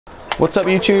What's up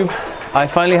YouTube? I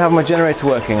finally have my generator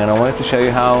working and I wanted to show you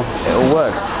how it all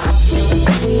works.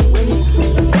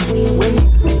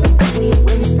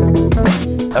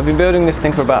 I've been building this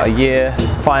thing for about a year.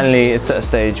 Finally it's at a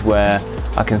stage where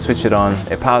I can switch it on,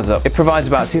 it powers up. It provides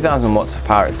about 2000 watts of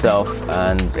power itself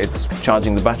and it's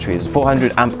charging the batteries.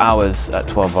 400 amp hours at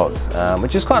 12 volts,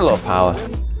 which is quite a lot of power.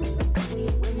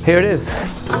 Here it is.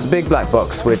 It's a big black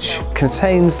box which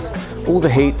contains all the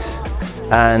heat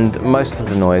and most of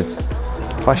the noise.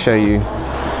 If I show you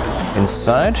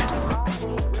inside,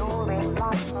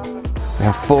 we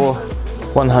have 4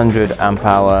 100 amp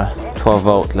hour 12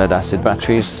 volt lead acid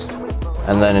batteries,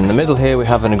 and then in the middle here we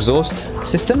have an exhaust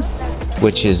system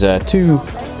which is 2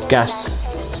 gas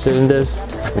cylinders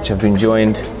which have been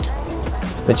joined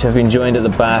at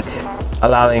the back,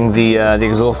 allowing the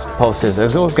exhaust pulses,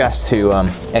 exhaust gas to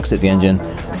exit the engine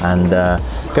and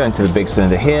go into the big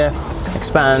cylinder here,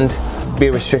 expand,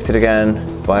 be restricted again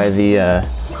by the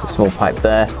small pipe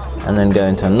there, and then go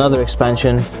into another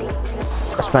expansion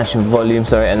volume,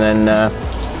 sorry, and then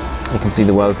you can see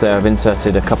the welds there. I've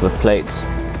inserted a couple of plates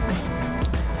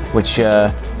which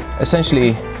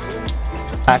essentially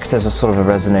act as a sort of a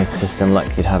resonator system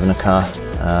like you'd have in a car,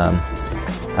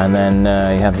 and then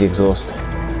you have the exhaust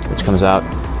which comes out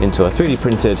into a 3D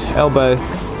printed elbow,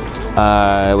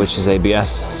 which is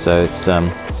ABS, so it's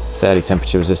fairly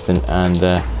temperature resistant, and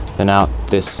then out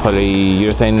this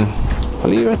polyurethane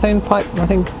pipe, I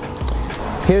think.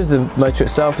 Here's the motor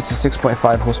itself. It's a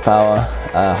 6.5 horsepower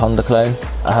Honda clone.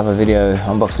 I have a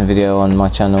unboxing video on my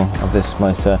channel of this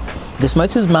motor. This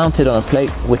motor is mounted on a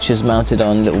plate which is mounted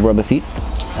on little rubber feet,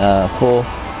 4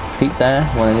 feet there,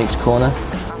 one in each corner.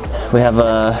 We have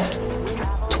a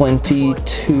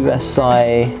 22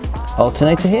 SI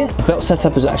alternator here. The belt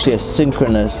setup is actually a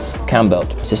synchronous cam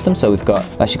belt system, so we've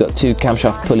actually got 2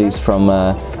 camshaft pulleys from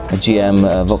a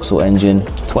GM Vauxhall engine,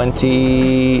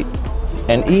 20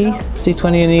 NE,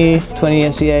 C20 NE,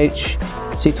 20 SEH,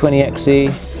 C20 XE.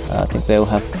 I think they all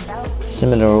have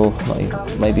similar, or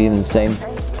maybe even the same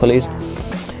pulleys.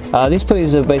 These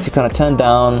pulleys are basically kind of turned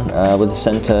down with the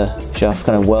center shaft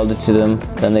kind of welded to them.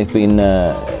 Then they've been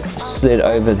slid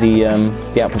over the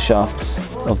output shafts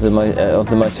of the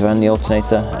motor and the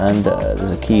alternator, and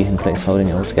there's a key in place holding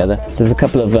it all together. There's a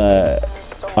couple of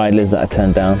idlers that are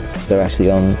turned down. They're actually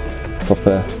on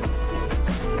proper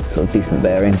sort of decent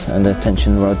bearings, and a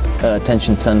tension rod,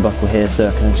 tension turnbuckle here, so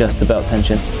I can adjust the belt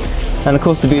tension. And of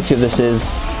course the beauty of this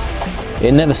is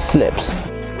it never slips,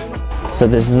 so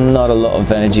there's not a lot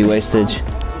of energy wastage.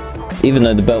 Even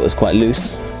though the belt is quite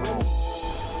loose,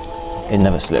 it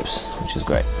never slips, which is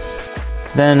great.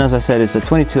 Then, as I said, it's a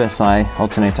 22 SI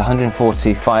alternator,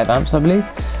 145 amps I believe,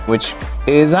 which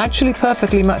is actually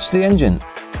perfectly matched to the engine.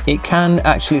 It can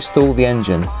actually stall the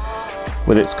engine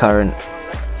with its current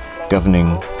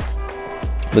governing,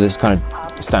 with this kind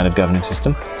of standard governing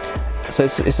system. So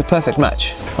it's a perfect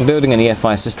match. I'm building an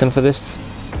EFI system for this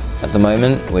at the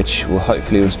moment, which will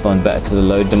hopefully respond better to the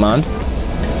load demand.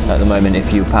 At the moment,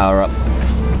 if you power up,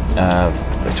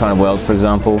 trying to weld for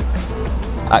example,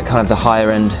 at kind of the higher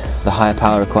end, the higher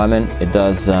power requirement, it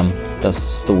does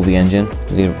stall the engine.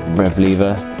 The rev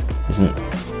lever isn't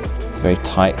very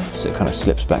tight, so it kind of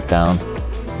slips back down.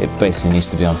 It basically needs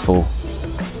to be on full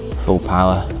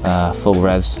power, full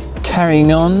revs.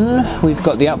 Carrying on, we've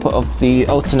got the output of the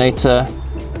alternator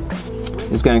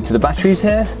is going to the batteries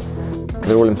here.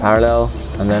 They're all in parallel,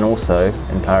 and then also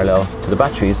in parallel to the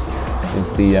batteries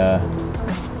is the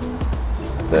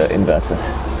inverter.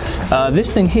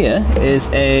 This thing here is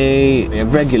a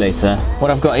regulator.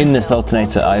 What I've got in this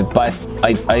alternator, I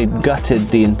gutted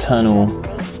the internal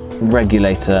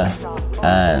regulator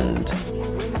and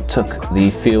took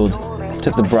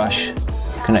the brush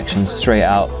connection straight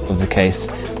out of the case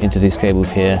into these cables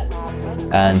here,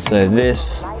 and so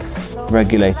this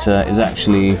regulator is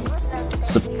actually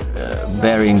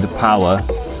varying the power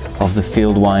of the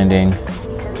field winding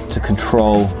to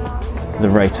control the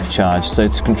rate of charge, so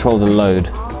to control the load.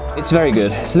 It's very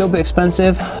good. It's a little bit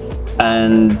expensive,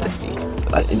 and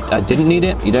I didn't need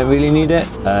it. You don't really need it.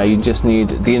 You just need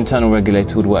the internal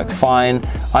regulator would work fine.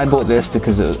 I bought this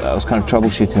because I was kind of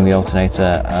troubleshooting the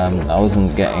alternator. I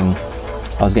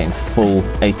was getting full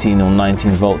 18 or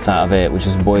 19 volts out of it, which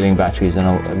is boiling batteries, and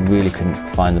I really couldn't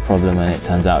find the problem, and it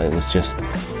turns out it was just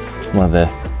one of the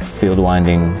field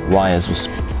winding wires was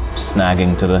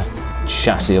snagging to the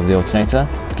chassis of the alternator,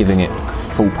 giving it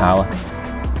full power.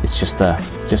 It's just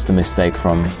a mistake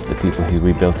from the people who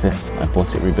rebuilt it. I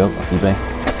bought it rebuilt off eBay.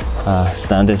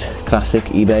 Standard, classic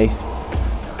eBay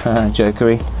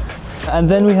jokery. And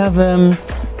then we have,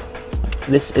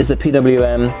 this is a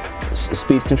PWM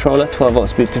speed controller, 12 volt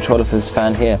speed controller for this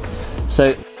fan here.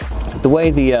 So the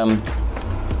way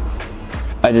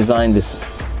I designed this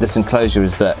enclosure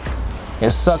is that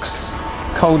it sucks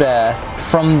cold air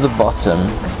from the bottom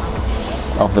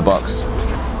of the box.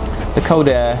 The cold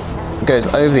air goes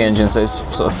over the engine, so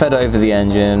it's sort of fed over the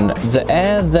engine. The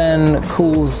air then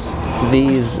cools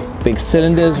these big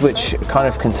cylinders, which are kind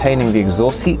of containing the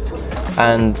exhaust heat,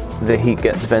 and the heat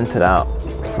gets vented out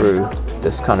through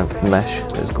this kind of mesh,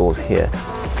 this gauze here.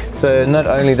 So not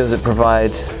only does it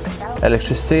provide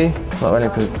electricity, not only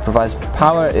provides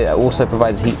power, it also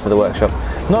provides heat for the workshop.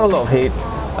 Not a lot of heat,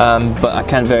 but I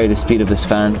can vary the speed of this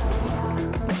fan,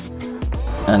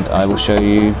 and I will show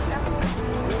you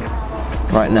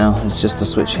right now. It's just a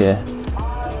switch here.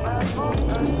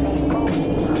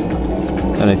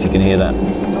 Don't know if you can hear that.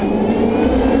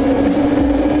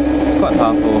 It's quite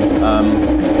powerful.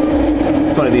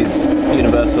 It's one of these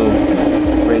universal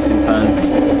racing fans.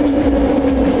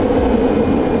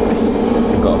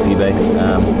 I've got off eBay.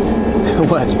 It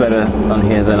works better on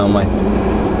here than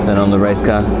on the race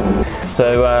car.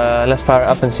 So let's power it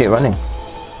up and see it running.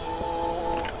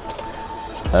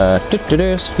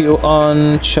 Fuel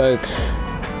on, choke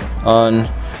on.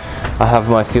 I have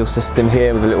my fuel system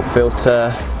here with a little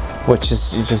filter, which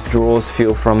is, it just draws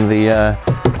fuel from the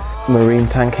marine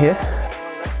tank here.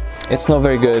 It's not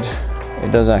very good.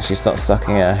 It does actually start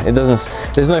sucking air. It doesn't.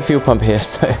 There's no fuel pump here,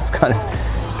 so it's kind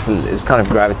of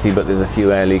gravity, but there's a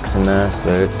few air leaks in there,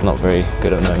 so it's not very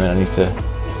good at the moment. I need to.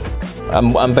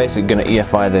 I'm basically going to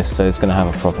EFI this, so it's going to have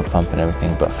a proper pump and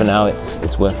everything. But for now,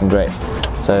 it's working great.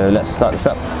 So let's start this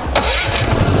up.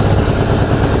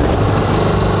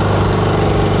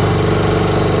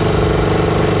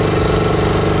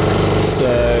 So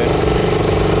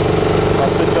I'll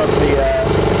switch off the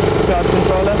charge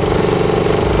controller.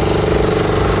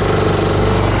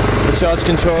 The charge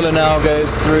controller now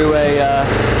goes through a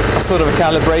sort of a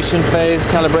calibration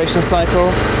cycle,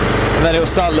 and then it will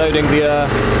start loading the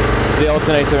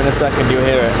alternator in a second. You'll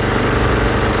hear it.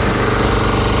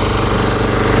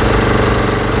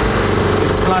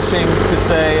 It's flashing to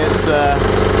say it's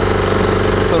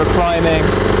sort of priming.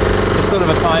 It's sort of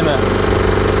a timer,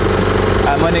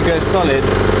 and when it goes solid,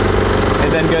 it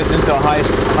then goes into a high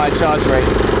charge rate,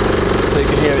 so you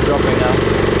can hear it dropping now.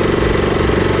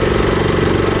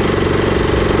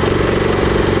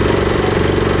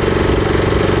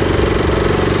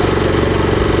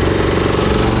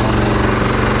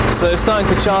 So it's starting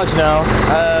to charge now.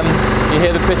 You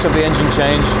hear the pitch of the engine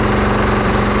change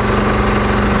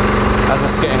as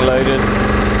it's getting loaded.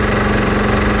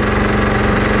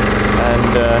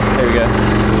 And here we go.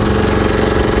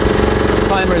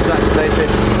 Timer is activated.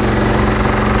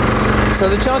 So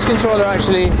the charge controller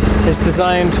actually is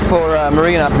designed for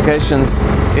marine applications.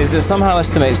 It somehow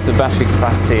estimates the battery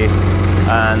capacity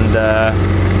and the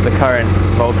current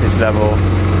voltage level,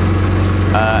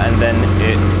 and then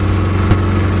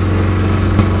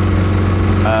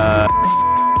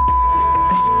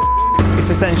it's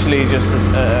essentially just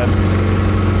a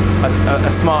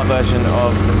smart version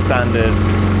of the standard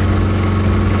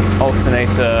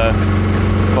alternator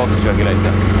voltage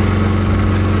regulator.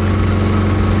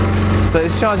 So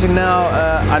it's charging now.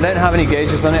 I don't have any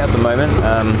gauges on it at the moment,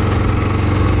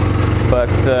 but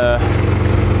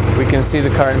we can see the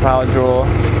current power draw.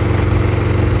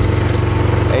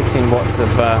 18 watts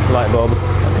of light bulbs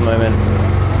at the moment,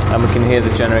 and we can hear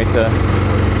the generator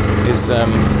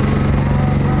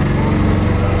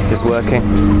is working.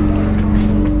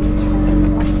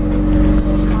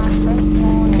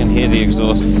 You can hear the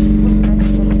exhaust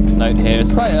note here.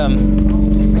 It's quite a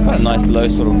nice low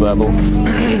sort of burble,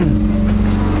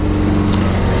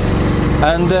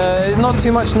 and not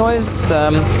too much noise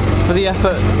for the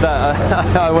effort that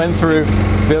I went through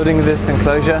building this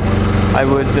enclosure. I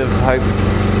would have hoped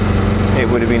it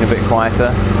would have been a bit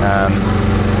quieter.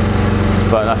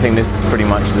 But I think this is pretty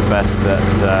much the best that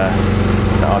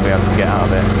I'll be able to get out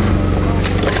of it.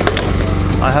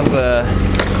 I have a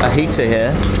heater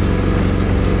here,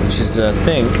 which is I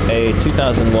think a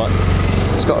 2000 watt.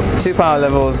 It's got 2 power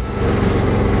levels,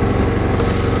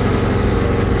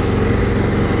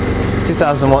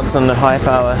 2000 watts on the high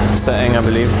power setting, I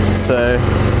believe. So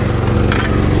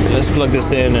let's plug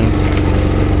this in and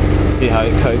see how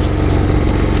it copes.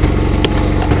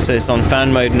 So it's on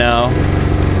fan mode now,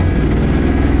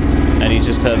 and you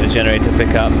just heard the generator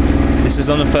pick up. This is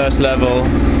on the first level,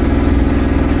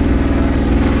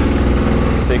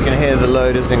 so you can hear the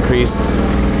load has increased.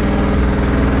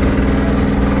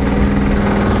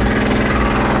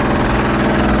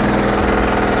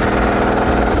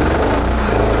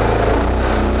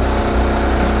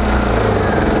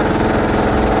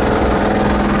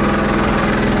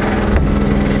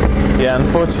 Yeah,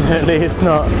 unfortunately it's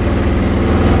not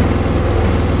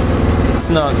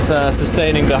not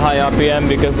sustaining the high RPM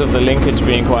because of the linkage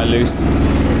being quite loose.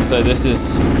 So this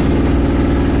is,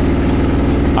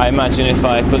 I imagine if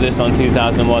I put this on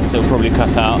 2000 watts it'll probably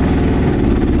cut out.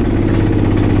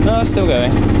 No, it's still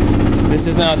going. This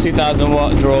is now 2000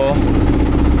 watt draw,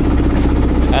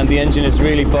 and the engine is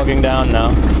really bogging down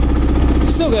now.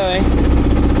 Still going,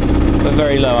 but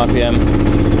very low RPM.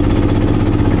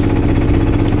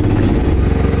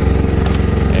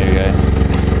 There we go.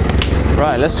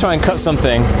 Right, let's try and cut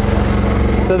something.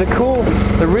 So the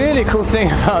really cool thing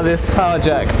about this power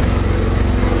jack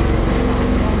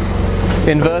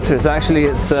inverter is actually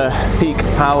its peak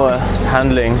power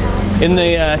handling. In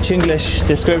the Chinglish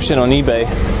description on eBay,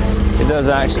 it does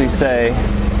actually say,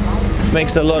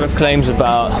 makes a lot of claims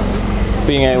about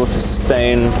being able to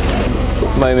sustain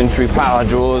momentary power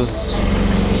draws,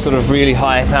 sort of really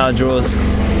high power draws,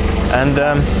 and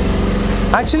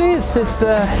actually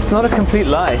it's not a complete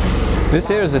lie. This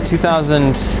here is a 2000,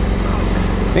 I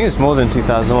think it's more than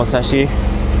 2000 watts actually.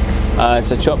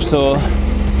 It's a chop saw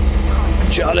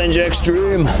Challenge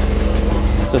Extreme.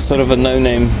 It's a sort of a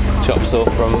no-name chop saw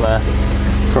from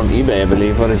eBay, I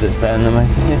believe. What does it say on the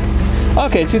motor here?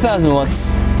 Okay, 2000 watts.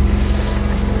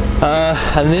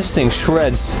 And this thing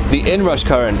shreds. The inrush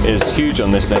current is huge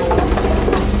on this thing.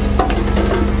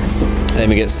 Let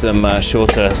me get some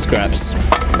shorter scraps.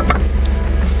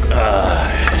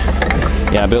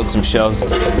 Yeah, I built some shelves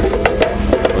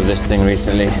with this thing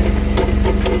recently.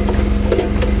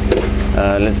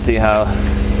 Let's see how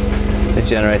the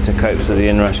generator copes with the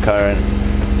inrush current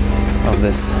of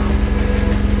this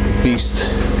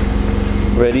beast.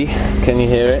 Ready? Can you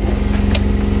hear it?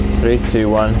 3, 2,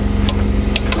 1.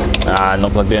 Ah,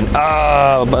 not plugged in.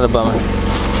 Oh, what a bummer.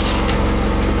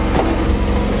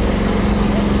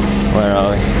 Where are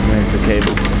we? There's the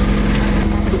cable.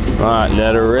 Right,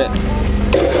 let her rip.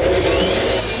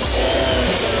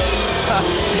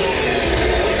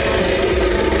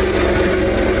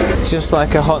 Just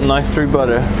like a hot knife through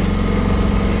butter.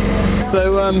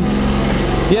 So,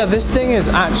 yeah, this thing is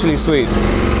actually sweet.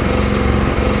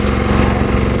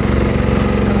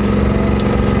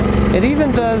 It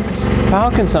even does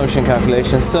power consumption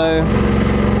calculations. So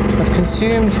I've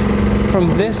consumed,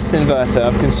 from this inverter,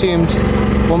 I've consumed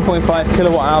 1.5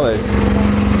 kilowatt hours.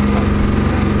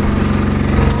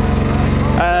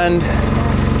 And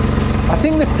I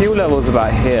think the fuel level is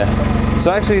about here.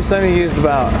 So actually it's only used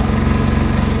about,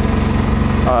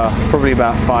 probably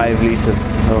about 5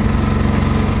 liters of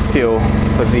fuel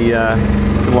for the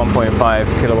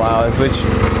 1.5 kilowatt hours, which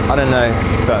I don't know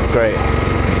if that's great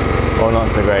or not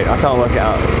so great. I can't work it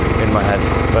out in my head.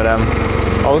 But I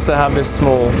also have this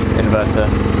small inverter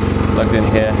plugged in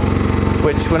here,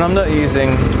 which when I'm not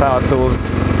using power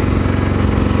tools,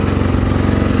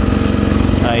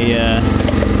 I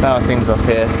power things off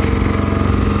here.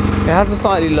 It has a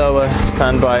slightly lower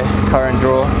standby current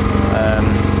draw,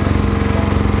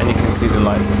 and you can see the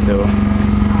lights are still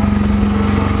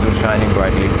shining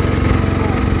brightly.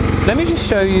 Let me just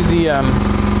show you the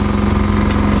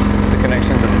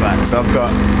connections at the back. So I've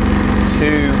got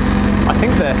two, I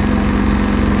think they're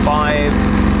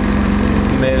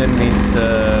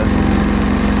 5mm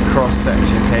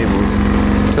cross-section cables.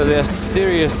 So they're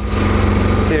serious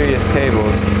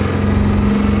cables.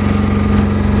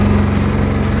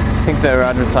 I think they're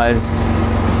advertised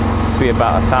to be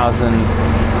about 1000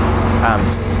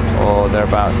 amps or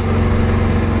thereabouts.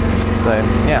 So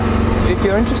yeah, if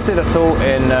you're interested at all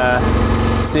in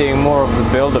seeing more of the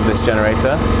build of this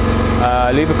generator,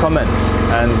 leave a comment,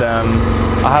 and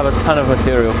I have a ton of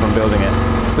material from building it.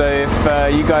 So if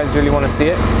you guys really want to see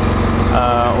it,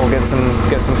 or get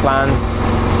some plans,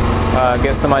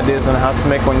 get some ideas on how to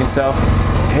make one yourself,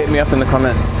 hit me up in the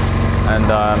comments,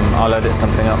 and I'll edit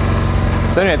something up.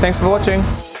 So anyway, thanks for watching.